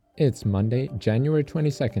It's Monday, January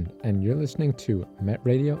 22nd, and you're listening to Met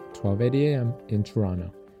Radio 1280 AM in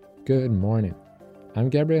Toronto. Good morning.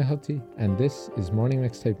 I'm Gabriel Hilty, and this is Morning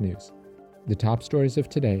Mixtape News. The top stories of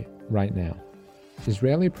today, right now.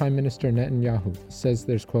 Israeli Prime Minister Netanyahu says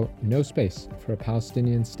there's, quote, no space for a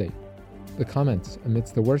Palestinian state. The comments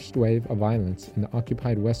amidst the worst wave of violence in the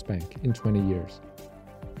occupied West Bank in 20 years.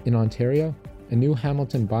 In Ontario, a new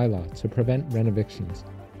Hamilton bylaw to prevent rent evictions.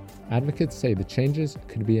 Advocates say the changes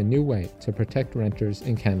could be a new way to protect renters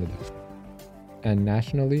in Canada. And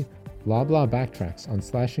nationally, Loblaw backtracks on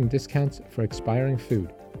slashing discounts for expiring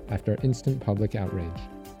food after instant public outrage.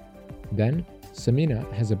 Then, Samina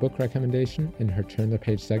has a book recommendation in her Turn the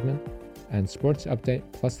Page segment, and sports update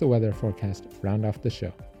plus the weather forecast round off the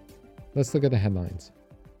show. Let's look at the headlines.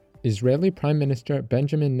 Israeli Prime Minister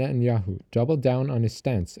Benjamin Netanyahu doubled down on his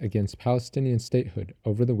stance against Palestinian statehood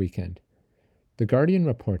over the weekend. The Guardian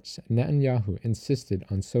reports Netanyahu insisted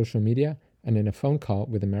on social media and in a phone call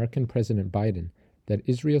with American President Biden that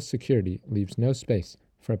Israel's security leaves no space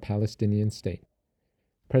for a Palestinian state.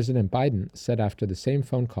 President Biden said after the same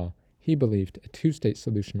phone call he believed a two-state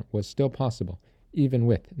solution was still possible, even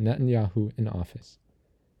with Netanyahu in office.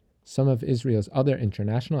 Some of Israel's other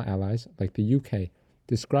international allies, like the UK,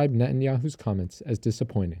 described Netanyahu's comments as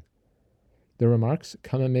disappointing. The remarks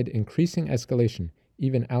come amid increasing escalation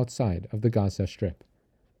even outside of the Gaza Strip.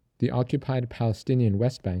 The occupied Palestinian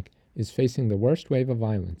West Bank is facing the worst wave of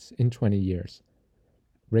violence in 20 years.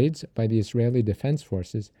 Raids by the Israeli Defense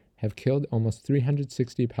Forces have killed almost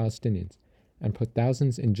 360 Palestinians and put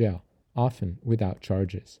thousands in jail, often without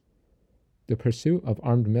charges. The pursuit of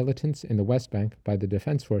armed militants in the West Bank by the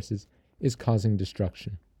Defense Forces is causing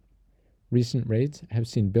destruction. Recent raids have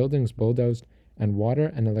seen buildings bulldozed and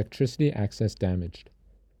water and electricity access damaged.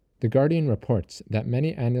 The Guardian reports that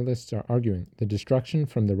many analysts are arguing the destruction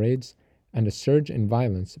from the raids and a surge in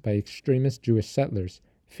violence by extremist Jewish settlers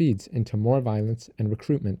feeds into more violence and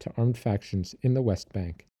recruitment to armed factions in the West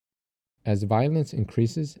Bank. As violence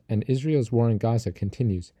increases and Israel's war in Gaza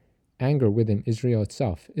continues, anger within Israel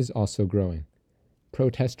itself is also growing.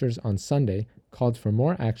 Protesters on Sunday called for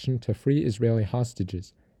more action to free Israeli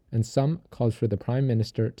hostages, and some called for the Prime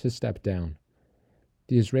Minister to step down.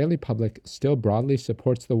 The Israeli public still broadly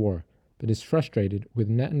supports the war, but is frustrated with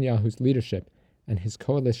Netanyahu's leadership and his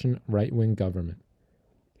coalition right-wing government.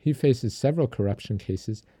 He faces several corruption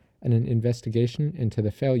cases and an investigation into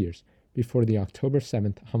the failures before the October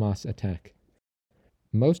 7th Hamas attack.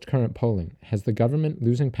 Most current polling has the government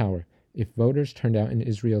losing power if voters turned out in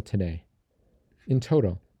Israel today. In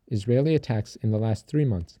total, Israeli attacks in the last 3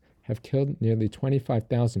 months have killed nearly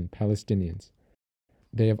 25,000 Palestinians.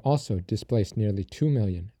 They have also displaced nearly 2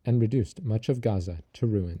 million and reduced much of Gaza to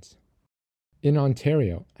ruins. In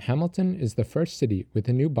Ontario, Hamilton is the first city with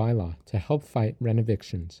a new bylaw to help fight rent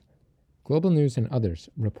evictions. Global News and others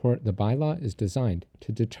report the bylaw is designed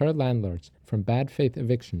to deter landlords from bad faith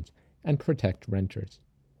evictions and protect renters.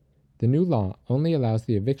 The new law only allows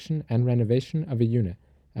the eviction and renovation of a unit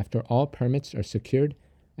after all permits are secured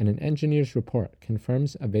and an engineer's report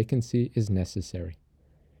confirms a vacancy is necessary.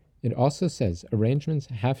 It also says arrangements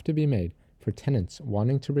have to be made for tenants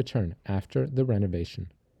wanting to return after the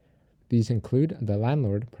renovation. These include the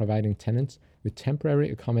landlord providing tenants with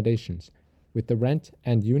temporary accommodations, with the rent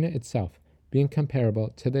and unit itself being comparable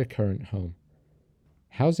to their current home.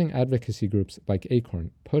 Housing advocacy groups like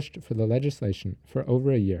Acorn pushed for the legislation for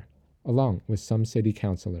over a year, along with some city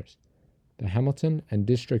councillors. The Hamilton and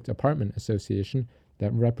District Apartment Association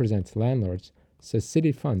that represents landlords says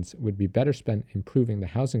city funds would be better spent improving the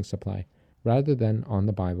housing supply rather than on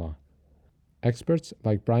the bylaw. Experts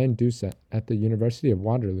like Brian Doucet at the University of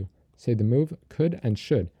Waterloo say the move could and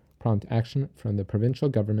should prompt action from the provincial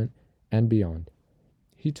government and beyond.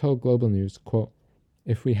 He told Global News, quote,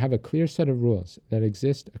 if we have a clear set of rules that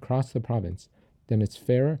exist across the province, then it's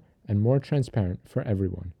fairer and more transparent for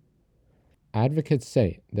everyone. Advocates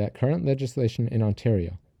say that current legislation in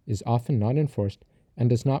Ontario is often not enforced and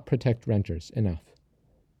does not protect renters enough.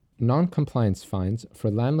 Non-compliance fines for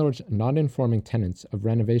landlords not informing tenants of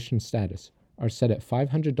renovation status are set at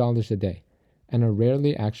 $500 a day and are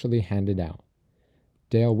rarely actually handed out.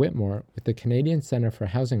 Dale Whitmore with the Canadian Centre for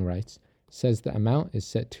Housing Rights says the amount is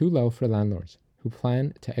set too low for landlords who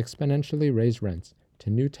plan to exponentially raise rents to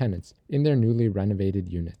new tenants in their newly renovated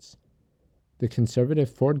units. The Conservative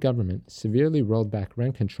Ford government severely rolled back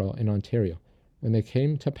rent control in Ontario when they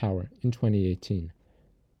came to power in 2018.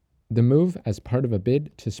 The move, as part of a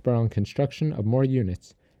bid to spur on construction of more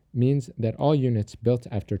units, means that all units built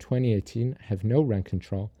after 2018 have no rent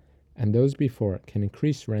control, and those before can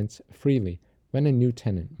increase rents freely when a new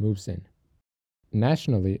tenant moves in.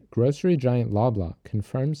 Nationally, grocery giant Loblaw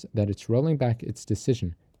confirms that it's rolling back its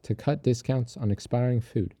decision to cut discounts on expiring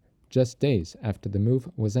food just days after the move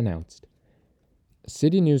was announced.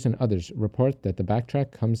 City News and others report that the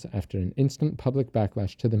backtrack comes after an instant public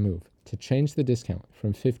backlash to the move to change the discount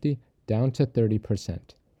from 50 down to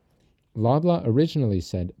 30%. Loblaw originally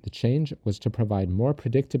said the change was to provide more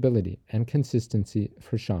predictability and consistency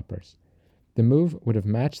for shoppers. The move would have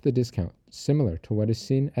matched the discount, similar to what is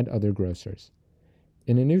seen at other grocers.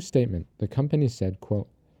 In a new statement, the company said, quote,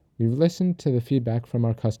 "We've listened to the feedback from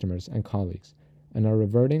our customers and colleagues and are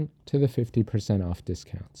reverting to the 50% off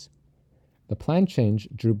discounts." The planned change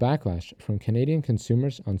drew backlash from Canadian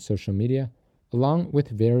consumers on social media, along with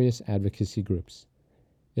various advocacy groups.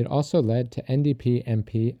 It also led to NDP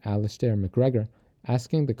MP Alistair McGregor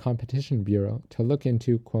asking the Competition Bureau to look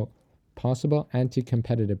into, quote, "possible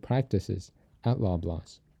anti-competitive practices at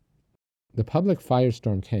Loblaws." The public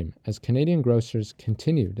firestorm came as Canadian grocers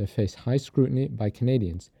continue to face high scrutiny by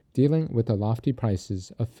Canadians dealing with the lofty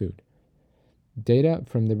prices of food. Data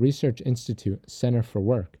from the Research Institute Centre for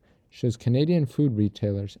Work shows Canadian food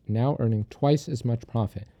retailers now earning twice as much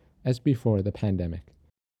profit as before the pandemic.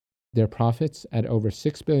 Their profits at over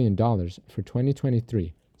 $6 billion for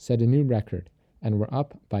 2023 set a new record and were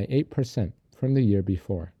up by 8% from the year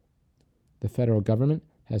before. The federal government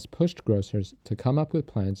has pushed grocers to come up with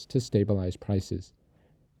plans to stabilize prices.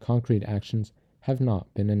 Concrete actions have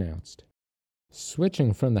not been announced.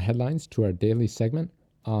 Switching from the headlines to our daily segment,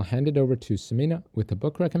 I'll hand it over to Samina with a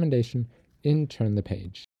book recommendation in Turn the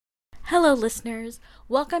Page. Hello listeners,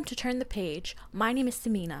 welcome to Turn the Page. My name is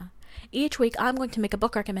Samina. Each week I'm going to make a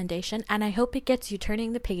book recommendation and I hope it gets you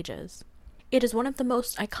turning the pages. It is one of the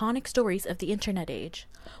most iconic stories of the internet age,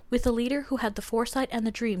 with a leader who had the foresight and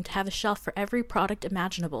the dream to have a shelf for every product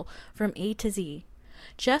imaginable from A to Z.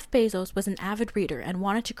 Jeff Bezos was an avid reader and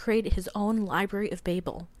wanted to create his own Library of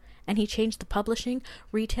Babel, and he changed the publishing,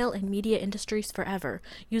 retail, and media industries forever,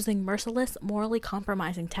 using merciless, morally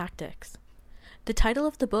compromising tactics. The title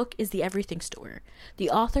of the book is The Everything Store. The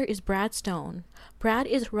author is Brad Stone. Brad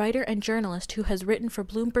is a writer and journalist who has written for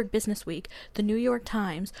Bloomberg Businessweek, The New York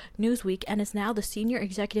Times, Newsweek, and is now the senior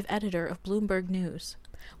executive editor of Bloomberg News.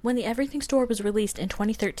 When The Everything Store was released in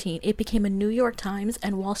 2013, it became a New York Times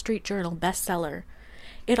and Wall Street Journal bestseller.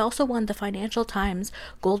 It also won the Financial Times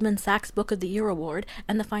Goldman Sachs Book of the Year Award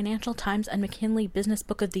and the Financial Times and McKinley Business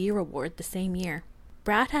Book of the Year Award the same year.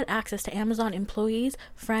 Brad had access to Amazon employees,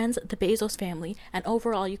 friends, the Bezos family, and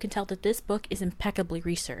overall you can tell that this book is impeccably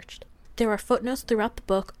researched. There are footnotes throughout the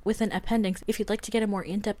book with an appendix if you'd like to get a more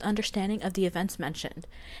in-depth understanding of the events mentioned,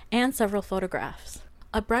 and several photographs.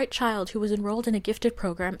 A bright child who was enrolled in a gifted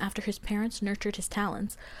program after his parents nurtured his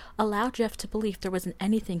talents allowed Jeff to believe there wasn't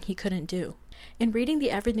anything he couldn't do. In reading The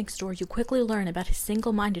Everything Store, you quickly learn about his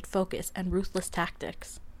single-minded focus and ruthless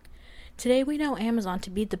tactics. Today we know Amazon to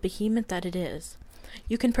be the behemoth that it is.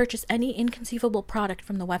 You can purchase any inconceivable product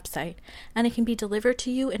from the website, and it can be delivered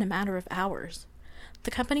to you in a matter of hours.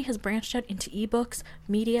 The company has branched out into ebooks,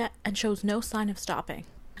 media, and shows no sign of stopping.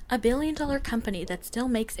 A billion-dollar company that still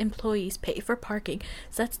makes employees pay for parking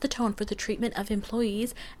sets the tone for the treatment of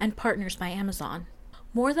employees and partners by Amazon.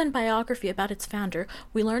 More than biography about its founder,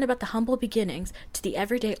 we learn about the humble beginnings to the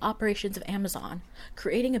everyday operations of Amazon,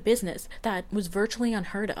 creating a business that was virtually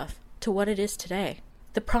unheard of, to what it is today.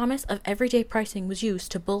 The promise of everyday pricing was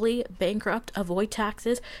used to bully, bankrupt, avoid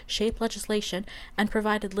taxes, shape legislation, and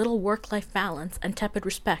provided little work-life balance and tepid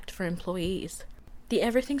respect for employees. The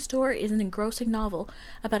Everything Store is an engrossing novel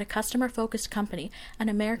about a customer-focused company and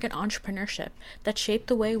American entrepreneurship that shaped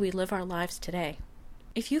the way we live our lives today.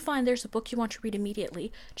 If you find there's a book you want to read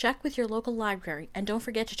immediately, check with your local library and don't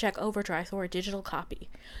forget to check Overdrive for a digital copy.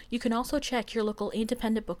 You can also check your local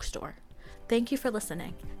independent bookstore. Thank you for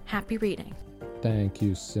listening. Happy reading. Thank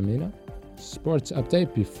you, Samina. Sports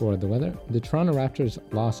update before the weather. The Toronto Raptors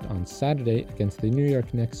lost on Saturday against the New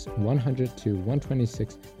York Knicks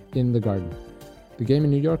 100-126 in the Garden. The game in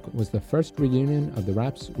New York was the first reunion of the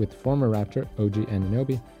Raps with former Raptor OG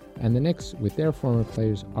Anunoby and the Knicks with their former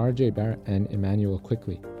players RJ Barrett and Emmanuel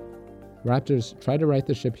Quickley. Raptors try to right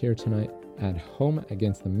the ship here tonight at home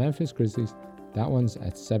against the Memphis Grizzlies. That one's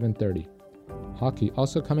at 7:30. Hockey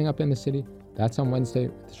also coming up in the city. That's on Wednesday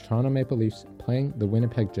with the Toronto Maple Leafs playing the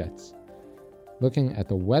Winnipeg Jets. Looking at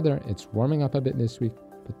the weather, it's warming up a bit this week,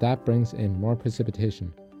 but that brings in more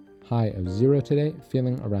precipitation. High of 0 today,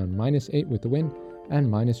 feeling around -8 with the wind, and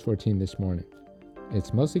 -14 this morning.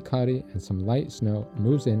 It's mostly cloudy and some light snow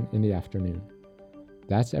moves in the afternoon.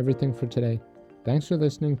 That's everything for today. Thanks for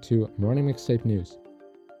listening to Morning Mixtape News.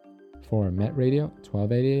 For Met Radio,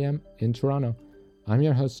 1280 AM in Toronto, I'm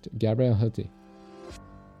your host, Gabriel Hilty.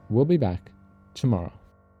 We'll be back tomorrow.